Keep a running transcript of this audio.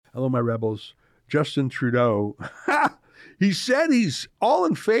Hello, my rebels. Justin Trudeau, he said he's all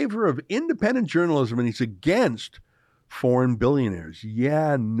in favor of independent journalism and he's against foreign billionaires.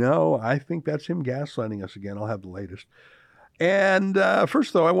 Yeah, no, I think that's him gaslighting us again. I'll have the latest. And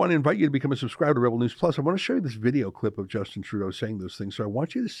first, though, I want to invite you to become a subscriber to Rebel News Plus. I want to show you this video clip of Justin Trudeau saying those things. So I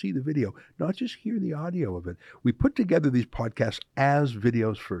want you to see the video, not just hear the audio of it. We put together these podcasts as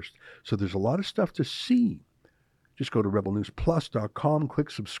videos first. So there's a lot of stuff to see. Just go to rebelnewsplus.com,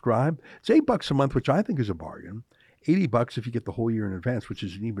 click subscribe. It's $8 a month, which I think is a bargain. $80 if you get the whole year in advance, which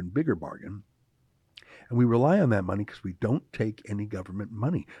is an even bigger bargain. And we rely on that money because we don't take any government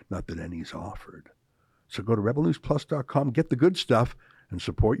money, not that any's offered. So go to rebelnewsplus.com, get the good stuff, and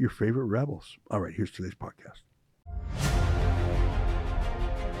support your favorite rebels. All right, here's today's podcast.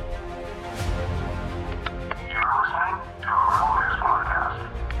 You're listening to a Rebel News Podcast.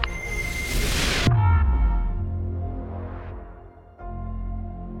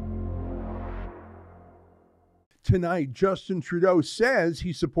 Tonight, Justin Trudeau says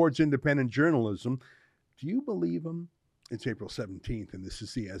he supports independent journalism. Do you believe him? It's April 17th, and this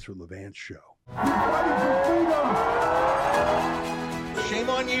is the EZRA LEVANT Show. Shame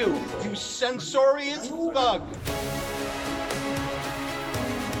on you, you censorious thug.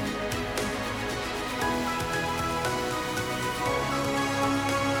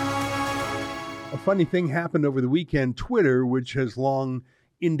 A funny thing happened over the weekend. Twitter, which has long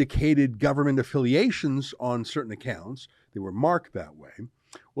indicated government affiliations on certain accounts, they were marked that way.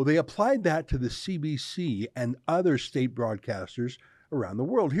 Well, they applied that to the CBC and other state broadcasters around the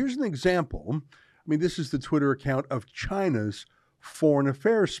world. Here's an example. I mean, this is the Twitter account of China's foreign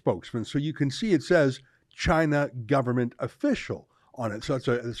affairs spokesman. So you can see it says China government official on it. So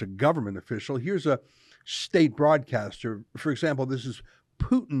it's a government official. Here's a state broadcaster. For example, this is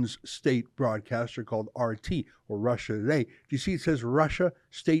Putin's state broadcaster called RT, or Russia Today. Do you see it says Russia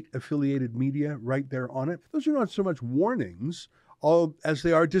State Affiliated Media right there on it? Those are not so much warnings as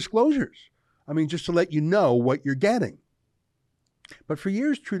they are disclosures. I mean, just to let you know what you're getting. But for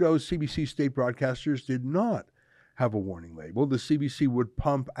years, Trudeau's CBC state broadcasters did not have a warning label. The CBC would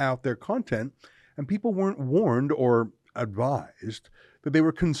pump out their content, and people weren't warned or advised that they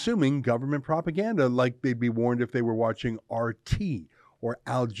were consuming government propaganda like they'd be warned if they were watching RT or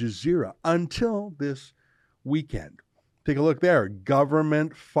Al Jazeera until this weekend. Take a look there.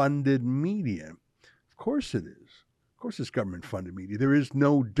 Government-funded media. Of course it is. Of course it's government-funded media. There is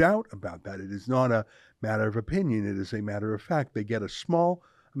no doubt about that. It is not a matter of opinion. It is a matter of fact. They get a small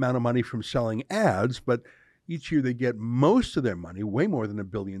amount of money from selling ads, but each year they get most of their money, way more than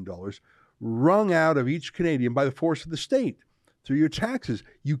 $1 billion, wrung out of each Canadian by the force of the state through your taxes.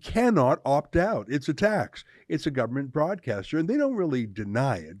 You cannot opt out. It's a tax. It's a government broadcaster, and they don't really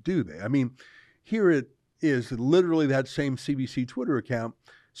deny it, do they? I mean, here it is, literally that same CBC Twitter account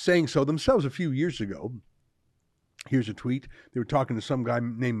saying so themselves a few years ago. Here's a tweet. They were talking to some guy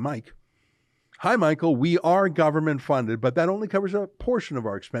named Mike. Hi, Michael. We are government funded, but that only covers a portion of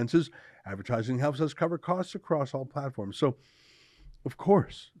our expenses. Advertising helps us cover costs across all platforms. So, of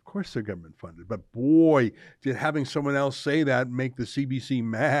course they're government funded. But boy, did having someone else say that make the CBC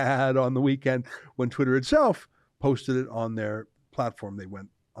mad on the weekend when Twitter itself posted it on their platform. They went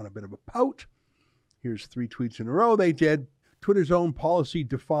on a bit of a pout. Here's 3 tweets in a row they did. Twitter's own policy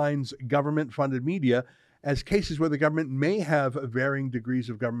defines government-funded media as cases where the government may have varying degrees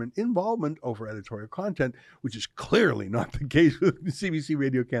of government involvement over editorial content, which is clearly not the case with CBC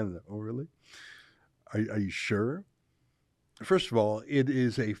Radio Canada. Oh, really? Are you sure? First of all, it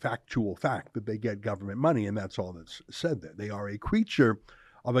is a factual fact that they get government money, and that's all that's said there. They are a creature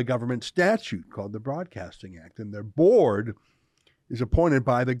of a government statute called the Broadcasting Act, and their board is appointed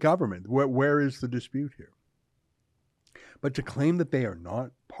by the government. Where is the dispute here? But to claim that they are not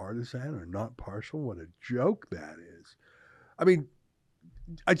partisan or not partial, what a joke that is. I mean,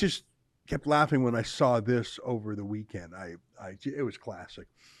 I just kept laughing when I saw this over the weekend. It was classic.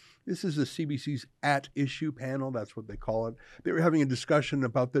 This is the CBC's At Issue panel. That's what they call it. They were having a discussion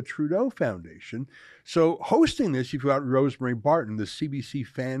about the Trudeau Foundation. So hosting this, you've got Rosemary Barton, the CBC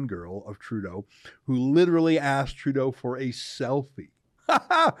fangirl of Trudeau, who literally asked Trudeau for a selfie.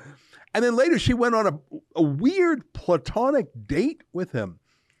 And then later she went on a weird platonic date with him,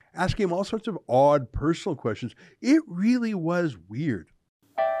 asking him all sorts of odd personal questions. It really was weird.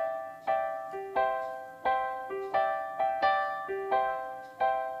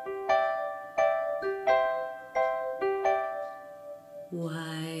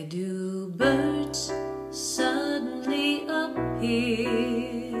 Why do birds suddenly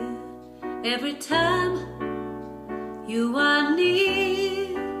appear every time you are near?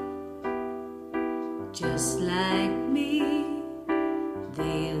 Just like me,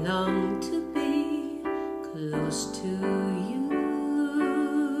 they long to be close to you.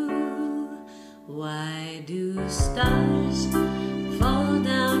 Why do stars fall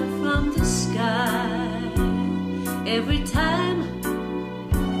down from the sky every time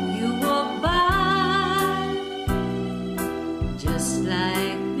you walk by? Just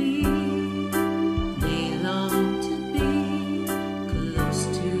like me, they long to be close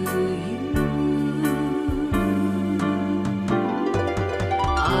to you.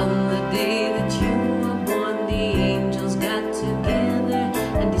 On the day that you were born, the angels got together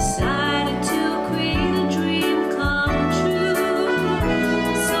and decided to create a dream come true.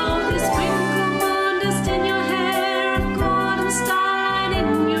 So they sprinkle more dust in your hair, a golden starlight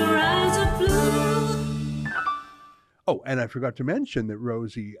in your eyes of blue. Oh, and I forgot to mention that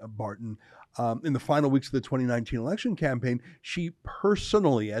Rosie Barton, in the final weeks of the 2019 election campaign, she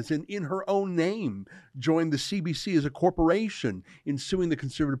personally, as in her own name, joined the CBC as a corporation in suing the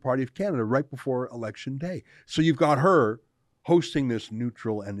Conservative Party of Canada right before Election Day. So you've got her hosting this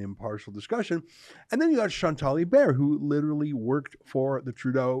neutral and impartial discussion. And then you got Chantal Hébert, who literally worked for the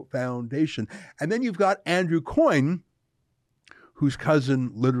Trudeau Foundation. And then you've got Andrew Coyne, whose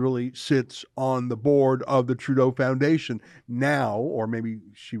cousin literally sits on the board of the Trudeau Foundation now, or maybe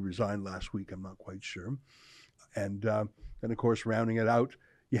she resigned last week, I'm not quite sure. And then, of course, rounding it out,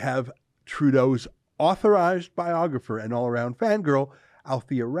 you have Trudeau's authorized biographer and all-around fangirl,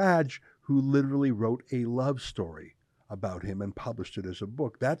 Althea Raj, who literally wrote a love story about him and published it as a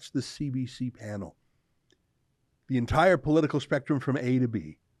book. That's the CBC panel. The entire political spectrum from A to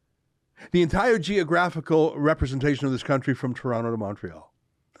B. The entire geographical representation of this country from Toronto to Montreal.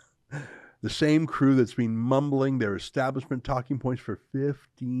 The same crew that's been mumbling their establishment talking points for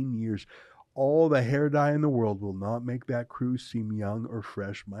 15 years. All the hair dye in the world will not make that crew seem young or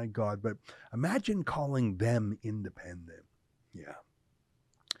fresh, my God. But imagine calling them independent. Yeah.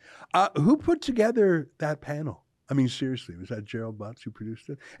 Who put together that panel? I mean, seriously, was that Gerald Butts who produced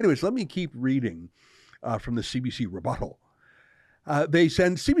it? Anyways, let me keep reading from the CBC rebuttal. They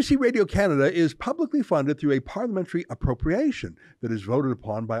send CBC Radio Canada is publicly funded through a parliamentary appropriation that is voted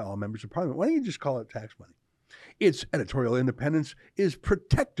upon by all members of parliament. Why don't you just call it tax money? Its editorial independence is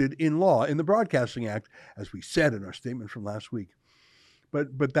protected in law in the Broadcasting Act, as we said in our statement from last week.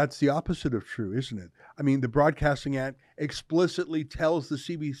 But that's the opposite of true, isn't it? I mean, the Broadcasting Act explicitly tells the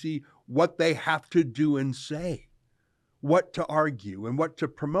CBC what they have to do and say, what to argue and what to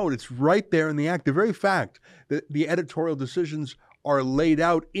promote. It's right there in the Act. The very fact that the editorial decisions are laid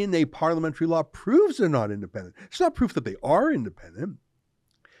out in a parliamentary law proves they're not independent. It's not proof that they are independent.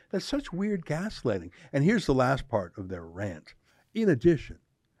 That's such weird gaslighting. And here's the last part of their rant. In addition,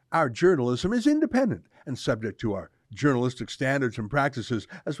 our journalism is independent and subject to our journalistic standards and practices,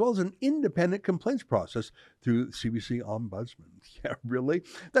 as well as an independent complaints process through the CBC Ombudsman. Yeah, really?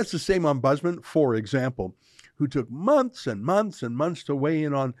 That's the same ombudsman, for example, who took months and months and months to weigh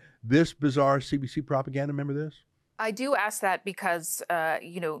in on this bizarre CBC propaganda. Remember this? I do ask that because,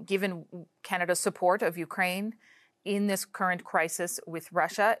 given Canada's support of Ukraine in this current crisis with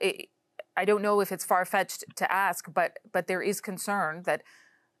Russia, I don't know if it's far-fetched to ask, but there is concern that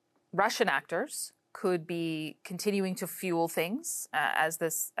Russian actors could be continuing to fuel things as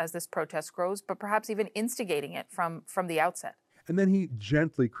this protest grows, but perhaps even instigating it from the outset. And then he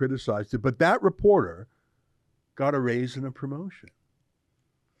gently criticized it, but that reporter got a raise and a promotion.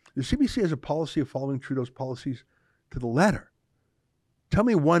 The CBC has a policy of following Trudeau's policies to the letter. Tell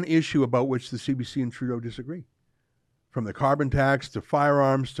me one issue about which the CBC and Trudeau disagree. From the carbon tax to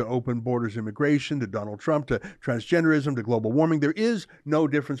firearms to open borders immigration to Donald Trump to transgenderism to global warming, there is no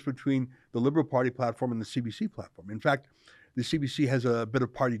difference between the Liberal Party platform and the CBC platform. In fact, the CBC has a bit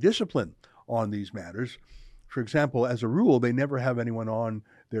of party discipline on these matters. For example, as a rule, they never have anyone on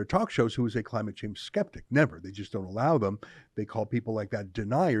their talk shows who is a climate change skeptic. Never. They just don't allow them. They call people like that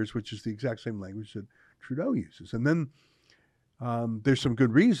deniers, which is the exact same language that Trudeau uses. And then there's some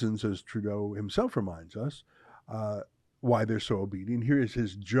good reasons, as Trudeau himself reminds us, why they're so obedient. Here is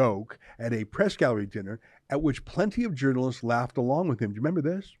his joke at a press gallery dinner at which plenty of journalists laughed along with him. Do you remember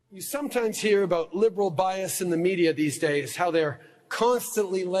this? You sometimes hear about liberal bias in the media these days, how they're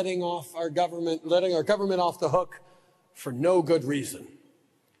constantly letting our government off the hook for no good reason.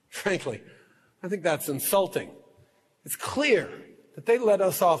 Frankly, I think that's insulting. It's clear that they let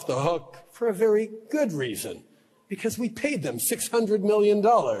us off the hook for a very good reason, because we paid them $600 million.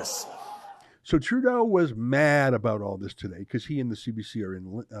 So Trudeau was mad about all this today because he and the CBC are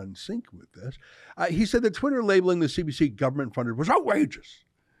in sync with this. He said that Twitter labeling the CBC government-funded was outrageous.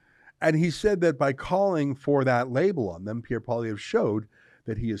 And he said that by calling for that label on them, Pierre Poilievre showed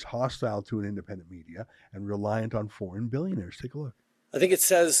that he is hostile to an independent media and reliant on foreign billionaires. Take a look. I think it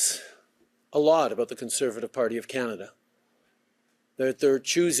says a lot about the Conservative Party of Canada that they're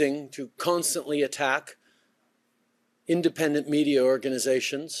choosing to constantly attack independent media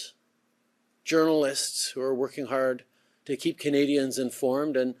organizations, journalists who are working hard to keep Canadians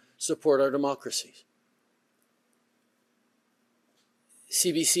informed and support our democracies.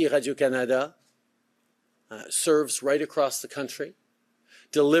 CBC Radio-Canada serves right across the country,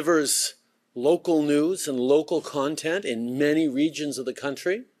 delivers local news and local content in many regions of the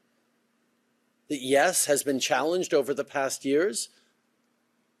country that, yes, has been challenged over the past years,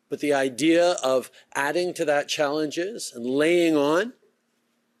 but the idea of adding to that challenges and laying on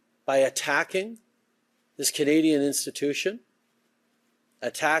by attacking this Canadian institution,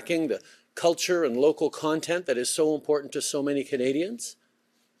 attacking the culture and local content that is so important to so many Canadians,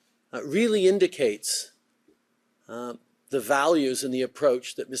 really indicates the values and the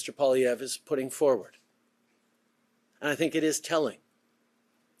approach that Mr. Poilievre is putting forward. And I think it is telling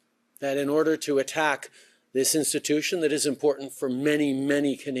that in order to attack this institution that is important for many,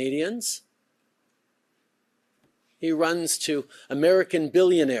 many Canadians, he runs to American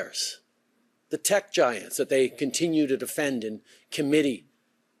billionaires, the tech giants that they continue to defend in committee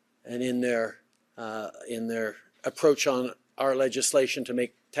and in their approach on our legislation to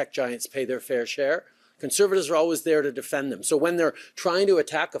make tech giants pay their fair share. Conservatives are always there to defend them. So when they're trying to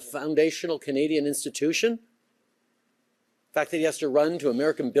attack a foundational Canadian institution, the fact that he has to run to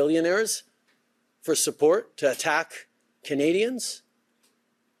American billionaires for support to attack Canadians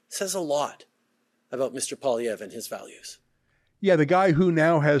says a lot about Mr. Poilievre and his values. Yeah, the guy who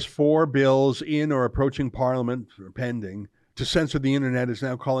now has 4 bills in or approaching Parliament or pending to censor the internet is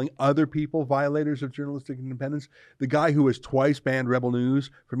now calling other people violators of journalistic independence. The guy who has twice banned Rebel News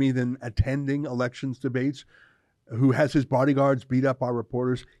from even attending elections debates, who has his bodyguards beat up our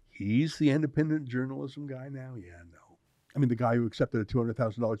reporters, he's the independent journalism guy now? Yeah, no. I mean, the guy who accepted a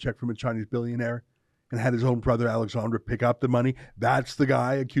 $200,000 check from a Chinese billionaire and had his own brother Alexandre pick up the money, that's the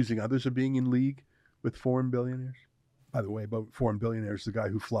guy accusing others of being in league with foreign billionaires. By the way, about foreign billionaires, the guy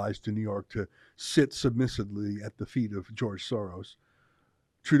who flies to New York to sit submissively at the feet of George Soros.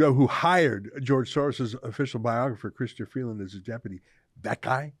 Trudeau, who hired George Soros' official biographer, Chrystia Freeland, as his deputy. That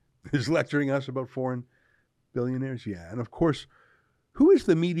guy is lecturing us about foreign billionaires? Yeah. And of course, who is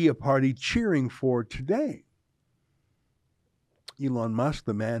the media party cheering for today? Elon Musk,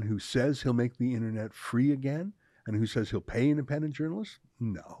 the man who says he'll make the internet free again and who says he'll pay independent journalists?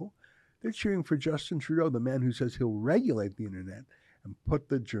 No. They're cheering for Justin Trudeau, the man who says he'll regulate the internet and put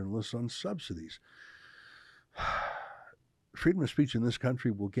the journalists on subsidies. Freedom of speech in this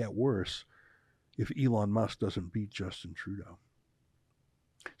country will get worse if Elon Musk doesn't beat Justin Trudeau.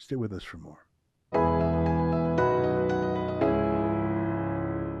 Stay with us for more.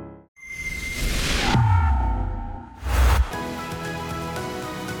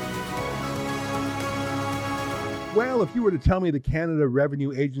 Well, if you were to tell me the Canada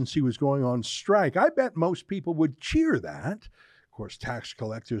Revenue Agency was going on strike, I bet most people would cheer that. Of course, tax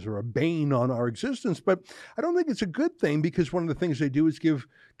collectors are a bane on our existence, but I don't think it's a good thing because one of the things they do is give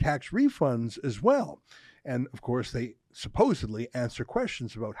tax refunds as well. And of course, they supposedly answer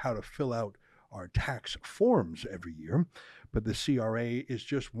questions about how to fill out our tax forms every year. But the CRA is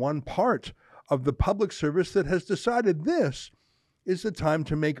just one part of the public service that has decided this is the time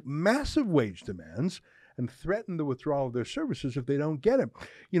to make massive wage demands and threaten the withdrawal of their services if they don't get it.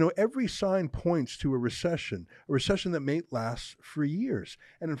 You know, every sign points to a recession that may last for years.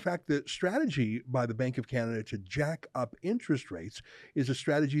 And in fact, the strategy by the Bank of Canada to jack up interest rates is a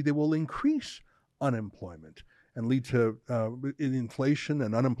strategy that will increase unemployment and lead to inflation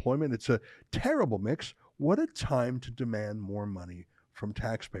and unemployment. It's a terrible mix. What a time to demand more money from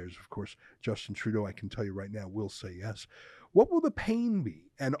taxpayers. Of course, Justin Trudeau, I can tell you right now, will say yes. What will the pain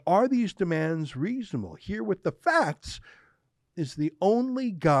be? And are these demands reasonable? Here with the facts is the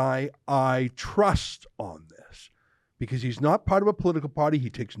only guy I trust on this because he's not part of a political party. He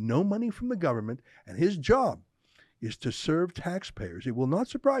takes no money from the government, and his job is to serve taxpayers. It will not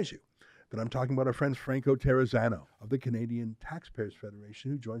surprise you that I'm talking about our friend Franco Terrazzano of the Canadian Taxpayers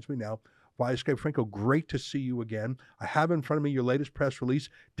Federation, who joins me now via Skype. Franco, great to see you again. I have in front of me your latest press release.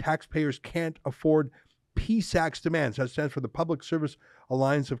 Taxpayers can't afford PSAC's demands. That stands for the Public Service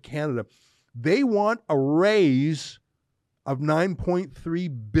Alliance of Canada. They want a raise of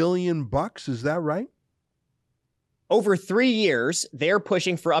 $9.3 billion. Is that right? Over 3 years, they're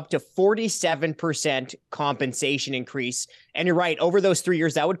pushing for up to 47% compensation increase. And you're right, over those 3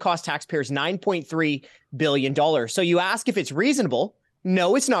 years, that would cost taxpayers $9.3 billion. So you ask if it's reasonable.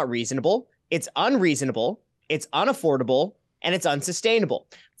 No, it's not reasonable. It's unreasonable. It's unaffordable. And it's unsustainable.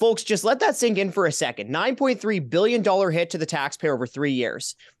 Folks, just let that sink in for a second. $9.3 billion hit to the taxpayer over 3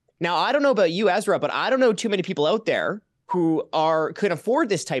 years. Now, I don't know about you, Ezra, but I don't know too many people out there who could afford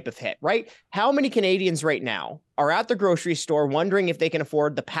this type of hit, right? How many Canadians right now are at the grocery store wondering if they can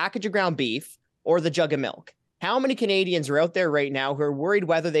afford the package of ground beef or the jug of milk? How many Canadians are out there right now who are worried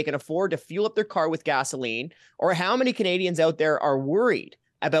whether they can afford to fuel up their car with gasoline? Or how many Canadians out there are worried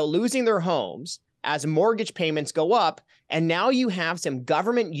about losing their homes as mortgage payments go up? And now you have some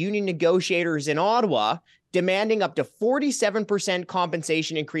government union negotiators in Ottawa demanding up to 47%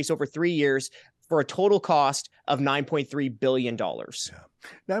 compensation increase over 3 years for a total cost of $9.3 billion. Yeah.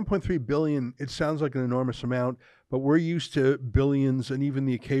 $9.3 billion, it sounds like an enormous amount, but we're used to billions and even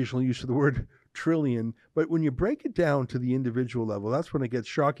the occasional use of the word trillion. But when you break it down to the individual level, that's when it gets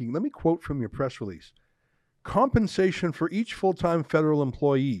shocking. Let me quote from your press release. Compensation for each full-time federal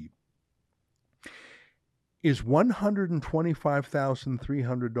employee is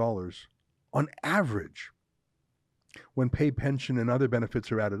 $125,300 on average when pay, pension, and other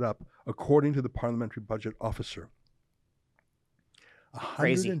benefits are added up, according to the parliamentary budget officer.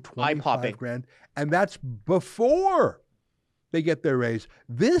 Crazy. $125,000, and that's before they get their raise.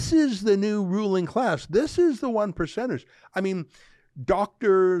 This is the new ruling class. This is the 1%ers. I mean,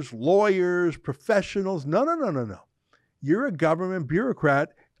 doctors, lawyers, professionals. No. You're a government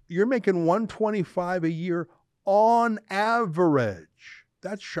bureaucrat. You're making $125,000 a year on average.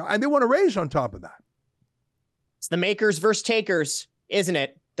 That's shocking. And they want a raise on top of that. It's the makers versus takers, isn't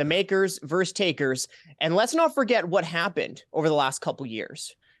it? The makers versus takers. And let's not forget what happened over the last couple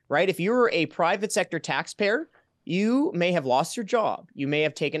years, right? If you were a private sector taxpayer, you may have lost your job. You may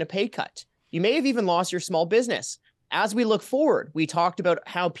have taken a pay cut. You may have even lost your small business. As we look forward, we talked about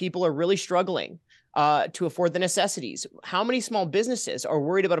how people are really struggling to afford the necessities. How many small businesses are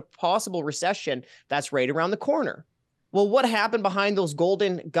worried about a possible recession that's right around the corner? Well, what happened behind those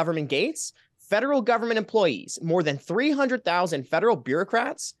golden government gates? Federal government employees, more than 300,000 federal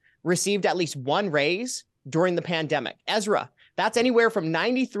bureaucrats received at least one raise during the pandemic. Ezra, that's anywhere from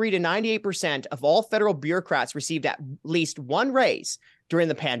 93 to 98% of all federal bureaucrats received at least one raise during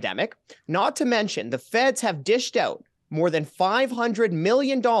the pandemic. Not to mention, the feds have dished out more than $500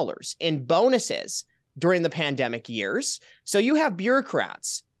 million in bonuses during the pandemic years. So you have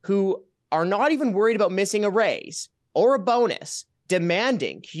bureaucrats who are not even worried about missing a raise or a bonus,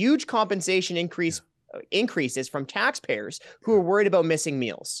 demanding huge compensation increases from taxpayers who are worried about missing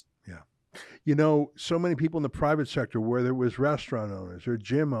meals. Yeah. You know, so many people in the private sector, whether it was restaurant owners or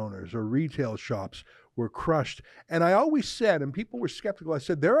gym owners or retail shops, were crushed. And I always said, and people were skeptical, I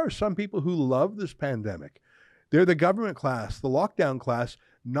said, there are some people who love this pandemic. They're the government class, the lockdown class.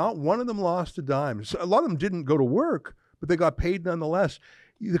 Not one of them lost a dime. So a lot of them didn't go to work, but they got paid nonetheless.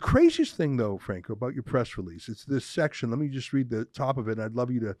 The craziest thing, though, Franco, about your press release, it's this section. Let me just read the top of it, and I'd love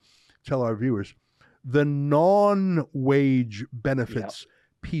you to tell our viewers. The non-wage benefits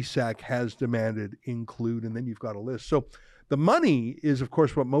PSAC has demanded include, and then you've got a list. So the money is, of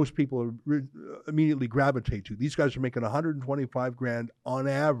course, what most people immediately gravitate to. These guys are making $125,000 on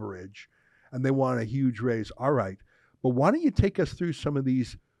average, and they want a huge raise. All right, but why don't you take us through some of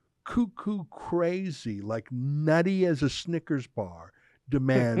these cuckoo crazy, like nutty as a Snickers bar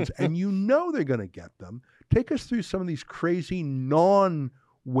demands, and you know they're going to get them. Take us through some of these crazy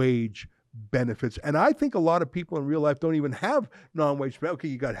non-wage benefits. And I think a lot of people in real life don't even have non-wage. Okay,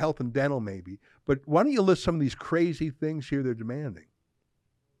 you got health and dental maybe, but why don't you list some of these crazy things here they're demanding?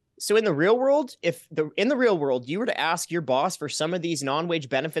 So in the real world, in the real world, you were to ask your boss for some of these non-wage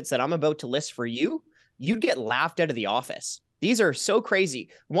benefits that I'm about to list for you, you'd get laughed out of the office. These are so crazy.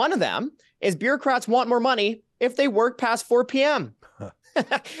 One of them is bureaucrats want more money if they work past 4 p.m.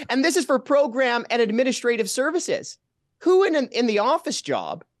 And this is for program and administrative services. Who in the office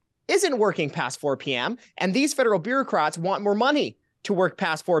job isn't working past 4 p.m.? And these federal bureaucrats want more money to work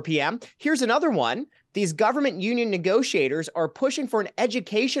past 4 p.m. Here's another one. These government union negotiators are pushing for an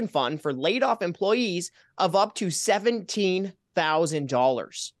education fund for laid off employees of up to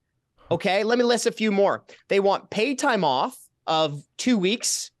 $17,000. Okay, let me list a few more. They want paid time off of 2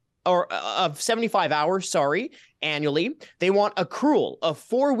 weeks or of 75 hours, annually. They want accrual of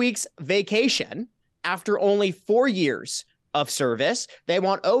 4 weeks vacation after only 4 years of service. They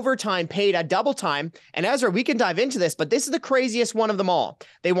want overtime paid at double time. And Ezra, we can dive into this, but this is the craziest one of them all.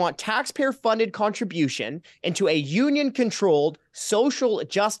 They want taxpayer-funded contribution into a union-controlled social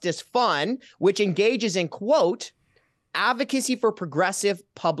justice fund, which engages in, quote, advocacy for progressive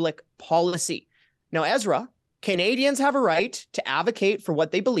public policy. Now, Ezra, Canadians have a right to advocate for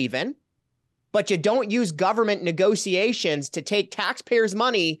what they believe in, but you don't use government negotiations to take taxpayers'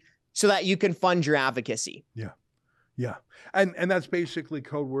 money so that you can fund your advocacy. Yeah. And that's basically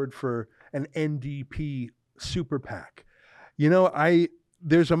code word for an NDP super PAC.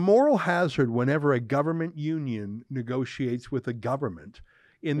 There's a moral hazard whenever a government union negotiates with a government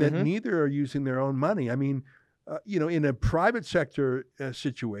in that neither are using their own money. I mean, in a private sector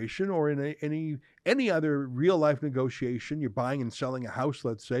situation or in any other real life negotiation, you're buying and selling a house,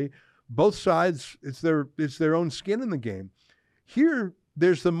 let's say, both sides, it's their own skin in the game. Here,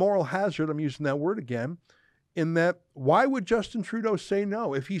 there's the moral hazard, I'm using that word again, in that why would Justin Trudeau say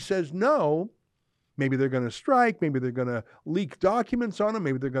no? If he says no, maybe they're going to strike, maybe they're going to leak documents on him,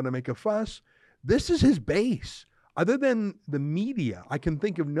 maybe they're going to make a fuss. This is his base. Other than the media, I can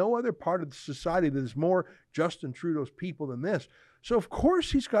think of no other part of the society that is more Justin Trudeau's people than this. So, of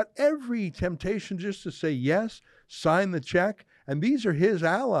course, he's got every temptation just to say yes, sign the check. And these are his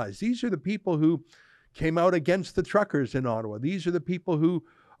allies. These are the people who came out against the truckers in Ottawa. These are the people who,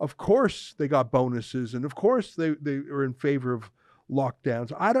 of course, they got bonuses. And, of course, they are in favor of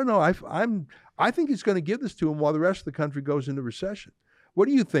lockdowns. I don't know. I think he's going to give this to him while the rest of the country goes into recession. What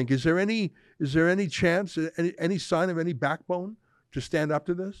do you think? Is there any chance, any sign of any backbone to stand up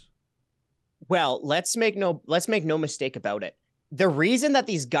to this? Well, let's make no mistake about it. The reason that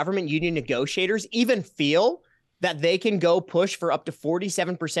these government union negotiators even feel that they can go push for up to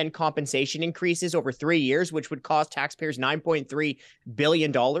 47% compensation increases over 3 years, which would cost taxpayers $9.3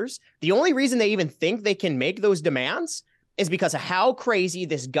 billion. The only reason they even think they can make those demands is because of how crazy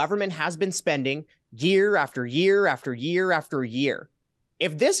this government has been spending year after year after year after year.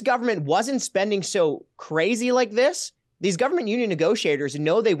 If this government wasn't spending so crazy like this, these government union negotiators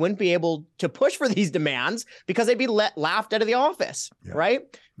know they wouldn't be able to push for these demands because they'd be laughed out of the office, right?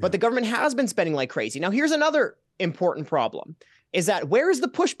 Yeah. But the government has been spending like crazy. Now, here's another important problem, is that where is the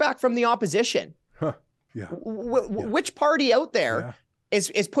pushback from the opposition? Which party out there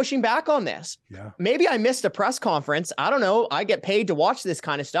is pushing back on this? Maybe I missed a press conference. I don't know. I get paid to watch this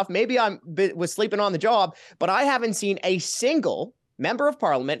kind of stuff. Maybe I was sleeping on the job, but I haven't seen a single member of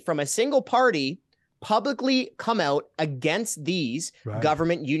parliament from a single party publicly come out against these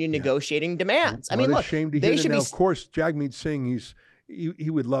government union negotiating demands. I mean, look, shame to hear that. Now, of course, Jagmeet Singh, he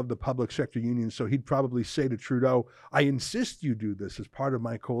would love the public sector unions, so he'd probably say to Trudeau, I insist you do this as part of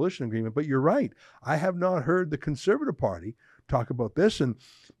my coalition agreement. But you're right. I have not heard the Conservative Party talk about this, and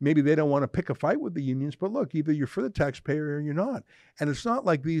maybe they don't want to pick a fight with the unions, but look, either you're for the taxpayer or you're not. And it's not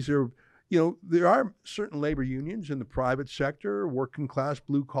like these are, there are certain labor unions in the private sector, working class,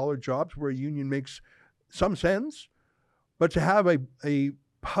 blue collar jobs where a union makes some sense, but to have a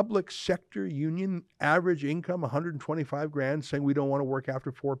public sector union, average income, 125 grand, saying we don't want to work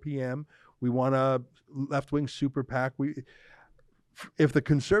after 4 p.m., we want a left-wing super PAC. If the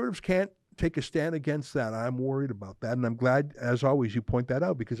Conservatives can't take a stand against that, I'm worried about that. And I'm glad, as always, you point that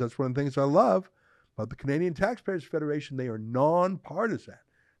out, because that's one of the things I love about the Canadian Taxpayers Federation. They are nonpartisan.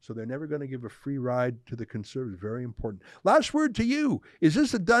 So they're never going to give a free ride to the Conservatives. Very important. Last word to you. Is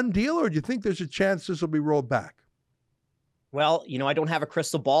this a done deal, or do you think there's a chance this will be rolled back? Well, I don't have a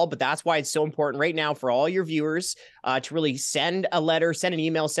crystal ball, but that's why it's so important right now for all your viewers to really send a letter, send an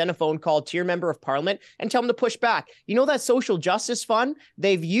email, send a phone call to your member of parliament and tell them to push back. That social justice fund,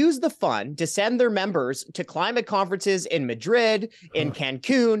 they've used the fund to send their members to climate conferences in Madrid, in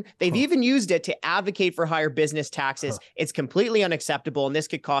Cancun. They've even used it to advocate for higher business taxes. It's completely unacceptable, and this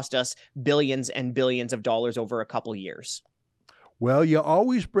could cost us billions and billions of dollars over a couple years. Well, you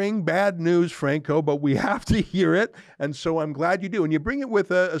always bring bad news, Franco, but we have to hear it. And so I'm glad you do. And you bring it with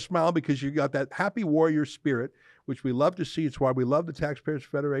a smile, because you got that happy warrior spirit, which we love to see. It's why we love the Taxpayers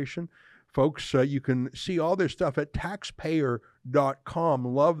Federation. Folks, you can see all their stuff at taxpayer.com.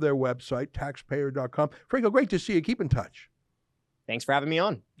 Love their website, taxpayer.com. Franco, great to see you. Keep in touch. Thanks for having me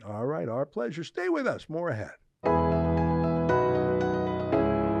on. All right. Our pleasure. Stay with us. More ahead.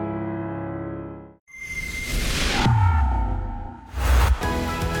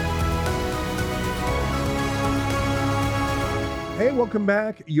 Hey, welcome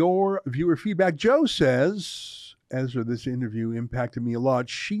back. Your viewer feedback. Joe says, Ezra, this interview impacted me a lot.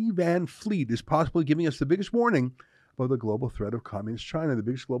 Xi Van Fleet is possibly giving us the biggest warning about the global threat of Communist China, the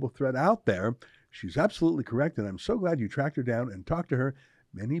biggest global threat out there. She's absolutely correct, and I'm so glad you tracked her down and talked to her.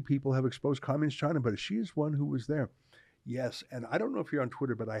 Many people have exposed Communist China, but she is one who was there. Yes, and I don't know if you're on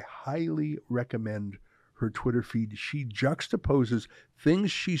Twitter, but I highly recommend her Twitter feed. She juxtaposes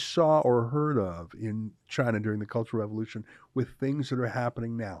things she saw or heard of in China during the Cultural Revolution with things that are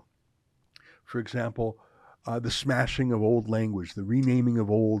happening now. For example, the smashing of old language, the renaming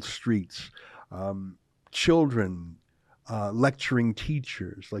of old streets, children lecturing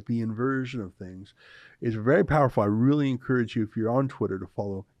teachers, like the inversion of things, is very powerful. I really encourage you, if you're on Twitter, to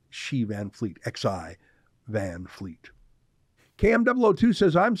follow Xi Van Fleet, XI van fleet. KM002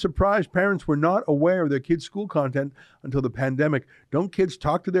 says, I'm surprised parents were not aware of their kids' school content until the pandemic. Don't kids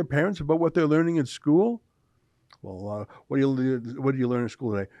talk to their parents about what they're learning at school? Well, what do you learn at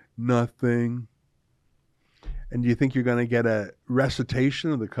school today? Nothing. And do you think you're going to get a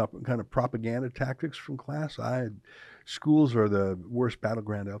recitation of the kind of propaganda tactics from class? Schools are the worst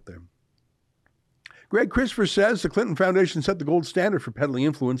battleground out there. Greg Christopher says the Clinton Foundation set the gold standard for peddling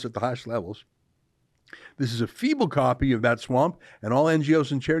influence at the highest levels. This is a feeble copy of that swamp, and all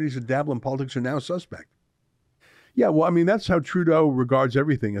NGOs and charities that dabble in politics are now suspect. Yeah, well, I mean, that's how Trudeau regards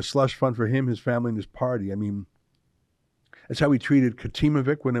everything, a slush fund for him, his family, and his party. I mean, that's how he treated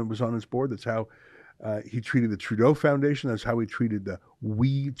Katimovic when it was on his board. That's how he treated the Trudeau Foundation. That's how he treated the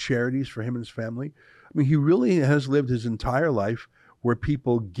We charities for him and his family. I mean, he really has lived his entire life where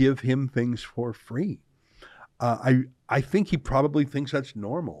people give him things for free. I think he probably thinks that's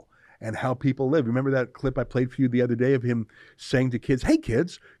normal and how people live. Remember that clip I played for you the other day of him saying to kids, hey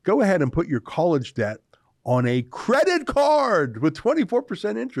kids, go ahead and put your college debt on a credit card with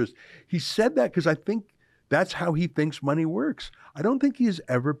 24% interest. He said that because I think that's how he thinks money works. I don't think he's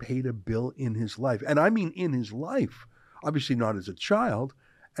ever paid a bill in his life. And I mean in his life, obviously not as a child.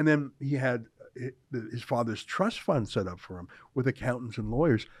 And then he had his father's trust fund set up for him with accountants and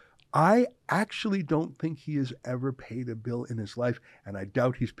lawyers. I actually don't think he has ever paid a bill in his life, and I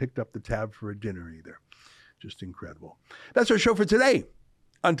doubt he's picked up the tab for a dinner either. Just incredible. That's our show for today.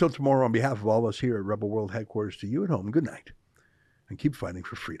 Until tomorrow, on behalf of all of us here at Rebel World Headquarters, to you at home, good night, and keep fighting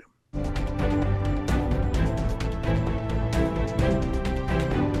for freedom.